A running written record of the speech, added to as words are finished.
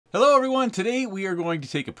Hello everyone, today we are going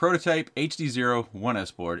to take a prototype HDZero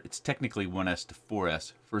 1S board. It's technically 1S to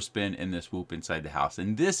 4S for a spin in this whoop inside the house.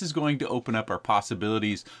 And this is going to open up our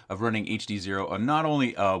possibilities of running HDZero on not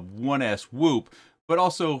only a 1S whoop, but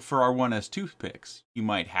also for our 1S toothpicks. You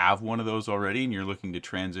might have one of those already and you're looking to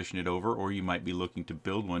transition it over, or you might be looking to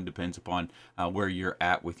build one, depends upon where you're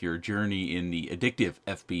at with your journey in the addictive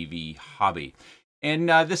FPV hobby. And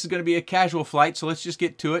this is going to be a casual flight, so let's just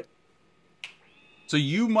get to it. So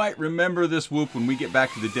you might remember this whoop. When we get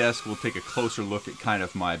back to the desk, we'll take a closer look at kind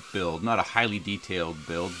of my build. Not a highly detailed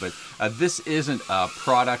build, but this isn't a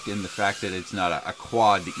product in the fact that it's not a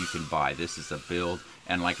quad that you can buy. This is a build,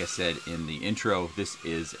 and like I said in the intro, this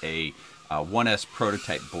is a 1S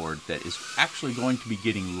prototype board that is actually going to be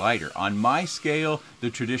getting lighter. On my scale, the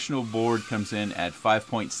traditional board comes in at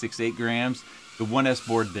 5.68 grams. The 1S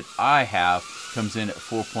board that I have comes in at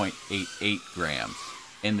 4.88 grams.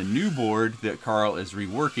 And the new board that Carl is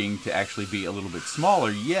reworking to actually be a little bit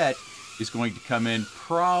smaller yet is going to come in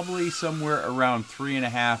probably somewhere around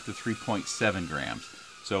 3.5 to 3.7 grams.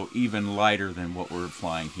 So even lighter than what we're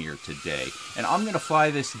flying here today. And I'm going to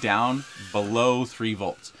fly this down below 3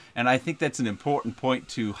 volts. And I think that's an important point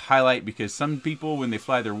to highlight, because some people, when they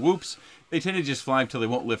fly their whoops, they tend to just fly until they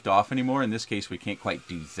won't lift off anymore. In this case, we can't quite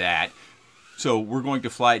do that. So we're going to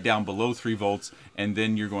fly it down below 3 volts, and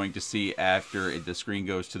then you're going to see after the screen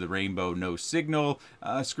goes to the rainbow no signal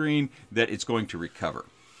screen that it's going to recover.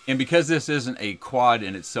 And because this isn't a quad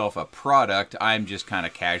in itself, a product, I'm just kind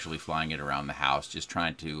of casually flying it around the house, just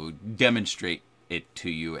trying to demonstrate it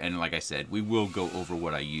to you. And like I said, we will go over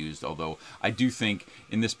what I used, although I do think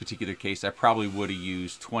in this particular case I probably would have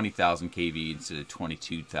used 20,000 kV instead of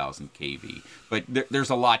 22,000 kV. But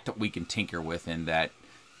there's a lot that we can tinker with in that,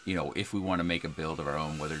 you know, if we want to make a build of our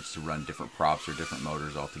own, whether it's to run different props or different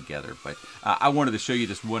motors altogether. But I wanted to show you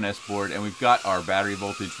this 1S board, and we've got our battery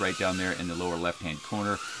voltage right down there in the lower left-hand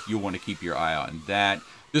corner. You'll want to keep your eye on that.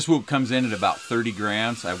 This whoop comes in at about 30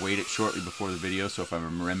 grams. I weighed it shortly before the video, so if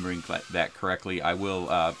I'm remembering that correctly, I will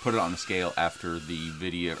put it on the scale after the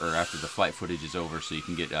video, or after the flight footage is over, so you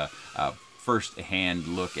can get a first-hand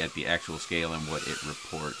look at the actual scale and what it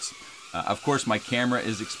reports. Of course, my camera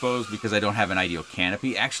is exposed because I don't have an ideal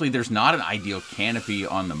canopy. Actually, there's not an ideal canopy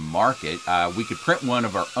on the market. We could print one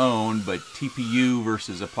of our own, but TPU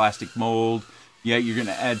versus a plastic mold, yeah, you're going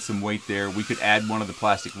to add some weight there. We could add one of the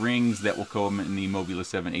plastic rings that will come in the Mobula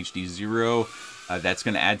 7 HDZero. That's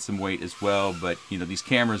going to add some weight as well, but you know, these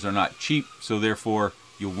cameras are not cheap, so therefore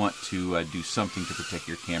you'll want to do something to protect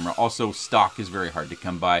your camera. Also, stock is very hard to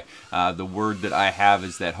come by. The word that I have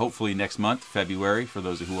is that hopefully next month, February, for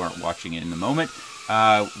those who aren't watching it in the moment,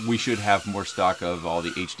 we should have more stock of all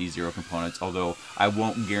the HDZero components, although I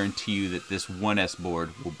won't guarantee you that this 1S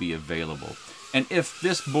board will be available. And if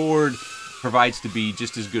this board provides to be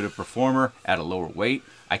just as good a performer at a lower weight,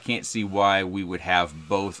 I can't see why we would have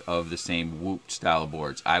both of the same whoop style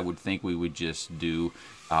boards. I would think we would just do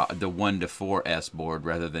the 1 to 4S board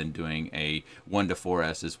rather than doing a 1 to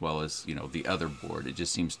 4S as well as, you know, the other board. It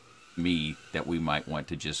just seems to me that we might want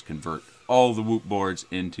to just convert all the whoop boards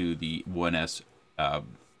into the 1S to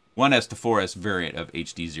 4S variant of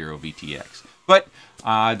HDZero vTx. But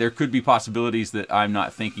there could be possibilities that I'm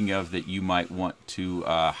not thinking of that you might want to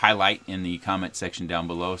highlight in the comment section down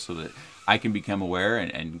below, so that I can become aware,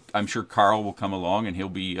 and I'm sure Carl will come along and he'll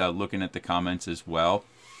be looking at the comments as well.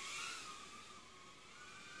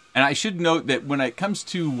 And I should note that when it comes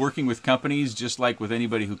to working with companies, just like with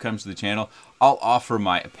anybody who comes to the channel, I'll offer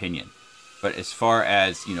my opinion. But as far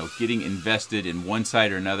as, you know, getting invested in one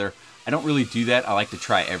side or another, I don't really do that. I like to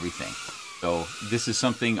try everything. So this is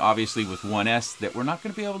something, obviously, with 1S that we're not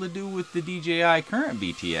going to be able to do with the DJI current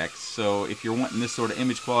vTx. So if you're wanting this sort of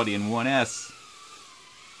image quality in 1S,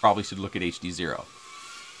 probably should look at HDZero.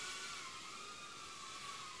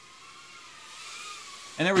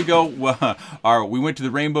 And there we go. We went to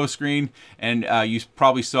the rainbow screen, and you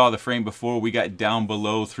probably saw the frame before. We got down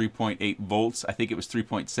below 3.8 volts. I think it was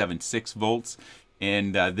 3.76 volts.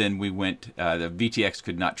 And then we went, the vTx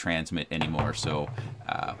could not transmit anymore. So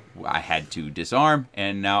I had to disarm.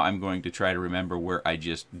 And now I'm going to try to remember where I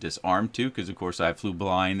just disarmed to, because of course I flew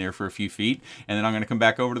blind there for a few feet. And then I'm going to come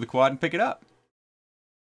back over to the quad and pick it up.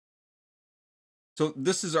 So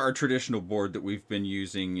this is our traditional board that we've been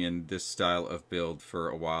using in this style of build for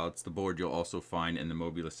a while. It's the board you'll also find in the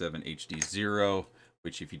Mobula 7 HDZero,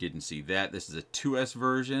 which, if you didn't see that, this is a 2S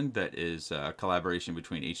version that is a collaboration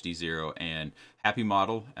between HDZero and Happy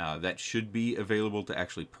Model. That should be available to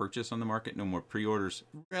actually purchase on the market. No more pre-orders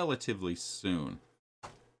relatively soon.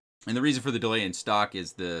 And the reason for the delay in stock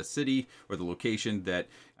is the city or the location that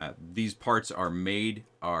these parts are made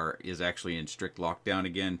is actually in strict lockdown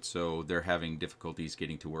again. So they're having difficulties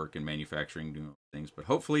getting to work and manufacturing, doing things. But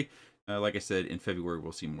hopefully, like I said, in February,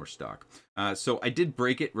 we'll see more stock. So I did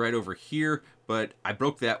break it right over here, but I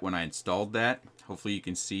broke that when I installed that. Hopefully you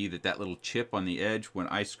can see that that little chip on the edge, when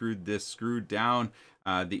I screwed this screw down,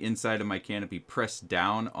 the inside of my canopy pressed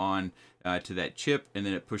down on to that chip, and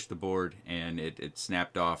then it pushed the board and it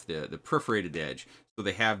snapped off the perforated edge. So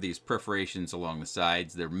they have these perforations along the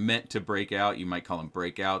sides. They're meant to break out. You might call them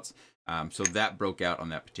breakouts. So that broke out on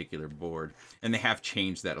that particular board, and they have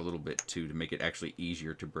changed that a little bit too to make it actually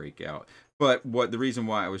easier to break out. But the reason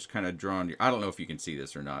why I was kind of drawn to, I don't know if you can see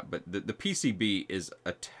this or not, but the PCB is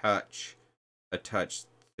a touch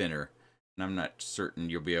thinner, and I'm not certain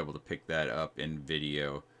you'll be able to pick that up in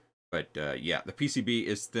video. But yeah, the PCB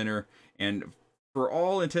is thinner, and for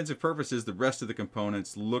all intensive purposes, the rest of the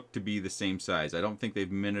components look to be the same size. I don't think they've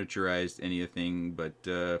miniaturized anything, but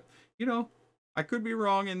you know, I could be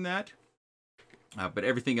wrong in that. But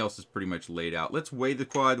everything else is pretty much laid out. Let's weigh the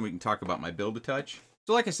quad and we can talk about my build a touch.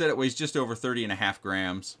 So like I said, it weighs just over 30.5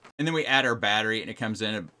 grams. And then we add our battery and it comes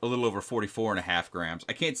in a little over 44.5 grams.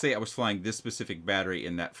 I can't say I was flying this specific battery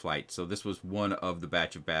in that flight. So this was one of the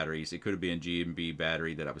batch of batteries. It could have been a G&B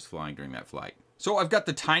battery that I was flying during that flight. So I've got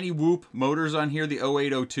the tiny Whoop motors on here, the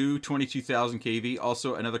 0802, 22,000 kV.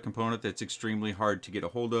 Also another component that's extremely hard to get a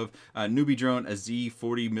hold of. Newbie drone, a Z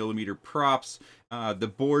 40mm props.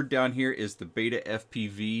 The board down here is the Beta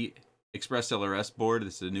FPV Express LRS board.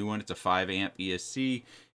 This is a new one. It's a 5 amp ESC.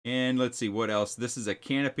 And let's see what else. This is a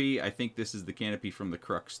canopy. I think this is the canopy from the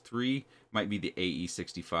Crux 3. Might be the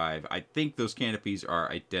AE65. I think those canopies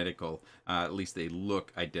are identical. At least they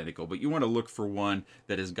look identical. But you want to look for one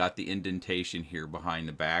that has got the indentation here behind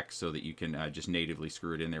the back so that you can just natively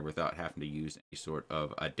screw it in there without having to use any sort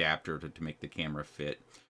of adapter to make the camera fit.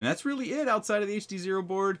 And that's really it outside of the HDZero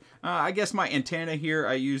board. I guess my antenna here,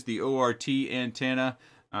 I use the ORT antenna.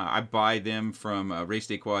 I buy them from Race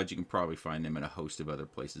Day Quads. You can probably find them in a host of other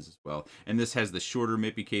places as well. And this has the shorter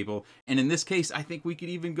MIPI cable. And in this case, I think we could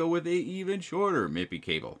even go with a even shorter MIPI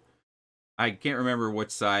cable. I can't remember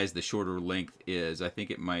what size the shorter length is. I think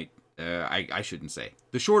it might, I shouldn't say.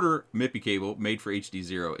 The shorter MIPI cable made for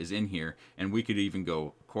HDZero is in here, and we could even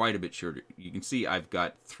go quite a bit shorter. You can see I've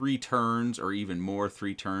got 3 turns or even more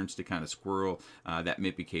 3 turns to kind of squirrel that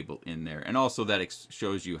MIPI cable in there. And also that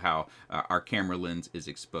shows you how our camera lens is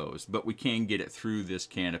exposed. But we can get it through this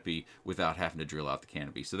canopy without having to drill out the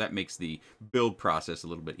canopy. So that makes the build process a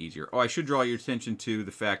little bit easier. Oh, I should draw your attention to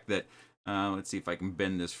the fact that, let's see if I can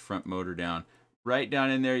bend this front motor down. Right down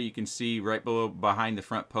in there, you can see right behind the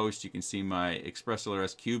front post, you can see my Express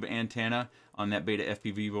LRS Cube antenna on that Beta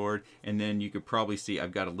FPV board. And then you could probably see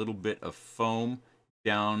I've got a little bit of foam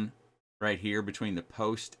down right here between the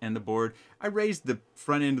post and the board. I raised the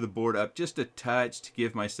front end of the board up just a touch to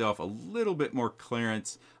give myself a little bit more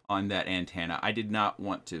clearance on that antenna. I did not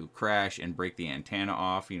want to crash and break the antenna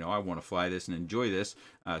off. You know, I want to fly this and enjoy this.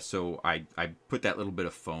 So I put that little bit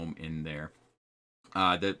of foam in there.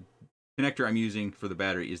 The connector I'm using for the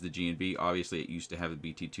battery is the G&B. Obviously, it used to have a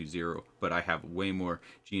BT20, but I have way more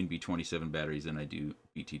G&B 27 batteries than I do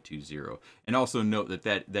BT20. And also note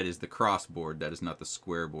that is the cross board. That is not the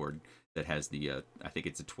square board that has the, I think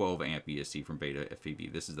it's a 12 amp ESC from Beta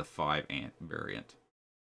FPV. This is the 5 amp variant.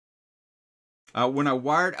 When I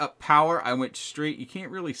wired up power, I went straight, you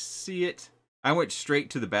can't really see it. I went straight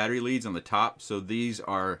to the battery leads on the top. So these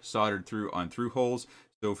are soldered through on through holes.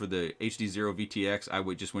 So for the HDZero vTx,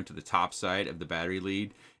 I just went to the top side of the battery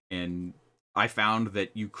lead, and I found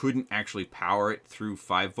that you couldn't actually power it through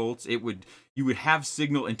 5 volts. You would have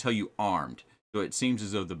signal until you armed. So it seems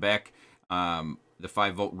as though the BEC, the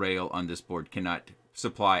 5 volt rail on this board cannot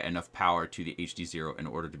supply enough power to the HDZero in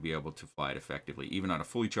order to be able to fly it effectively. Even on a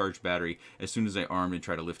fully charged battery, as soon as I armed and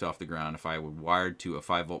tried to lift off the ground, if I were wired to a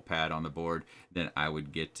 5 volt pad on the board, then I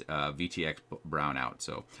would get vTx brownout.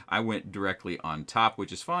 So I went directly on top,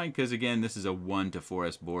 which is fine because again, this is a 1 to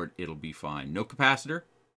 4S board. It'll be fine. No capacitor.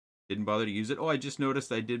 Didn't bother to use it. Oh, I just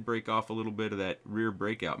noticed I did break off a little bit of that rear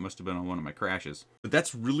breakout. Must have been on one of my crashes. But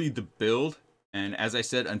that's really the build. And as I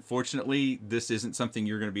said, unfortunately, this isn't something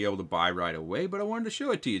you're going to be able to buy right away, but I wanted to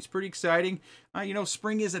show it to you. It's pretty exciting. You know,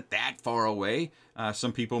 spring isn't that far away.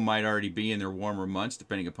 Some people might already be in their warmer months,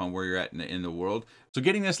 depending upon where you're at in the world. So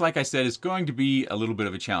getting this, like I said, is going to be a little bit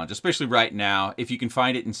of a challenge, especially right now. If you can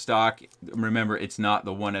find it in stock, remember, it's not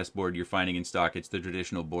the 1S board you're finding in stock. It's the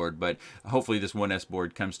traditional board, but hopefully this 1S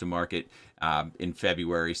board comes to market in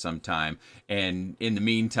February sometime. And in the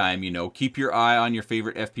meantime, you know, keep your eye on your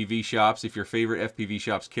favorite FPV shops. If your favorite FPV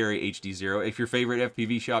shops carry HDZero, if your favorite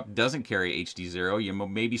FPV shop doesn't carry HDZero, you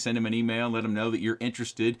maybe send them an email and let them know that you're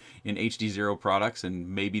interested in HDZero products, and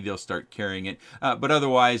maybe they'll start carrying it. But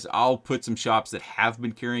otherwise, I'll put some shops that have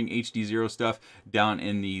been carrying HDZero stuff down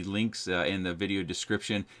in the links in the video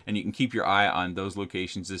description, and you can keep your eye on those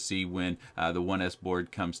locations to see when the 1S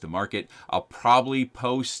board comes to market. I'll probably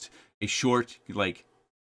post a short, like,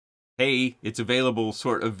 hey, it's available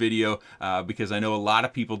sort of video, because I know a lot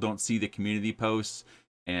of people don't see the community posts,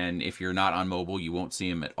 and if you're not on mobile, you won't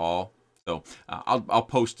see them at all. So I'll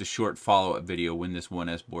post a short follow-up video when this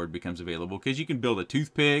 1S board becomes available, because you can build a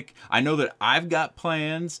toothpick. I know that I've got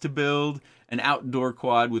plans to build an outdoor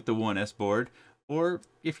quad with the 1S board, or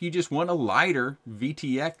if you just want a lighter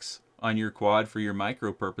vTx on your quad for your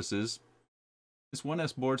micro purposes, this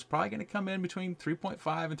 1S board's probably going to come in between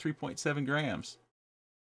 3.5 and 3.7 grams.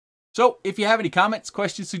 So if you have any comments,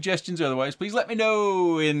 questions, suggestions, or otherwise, please let me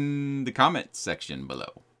know in the comments section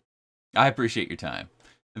below. I appreciate your time.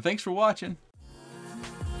 And thanks for watching.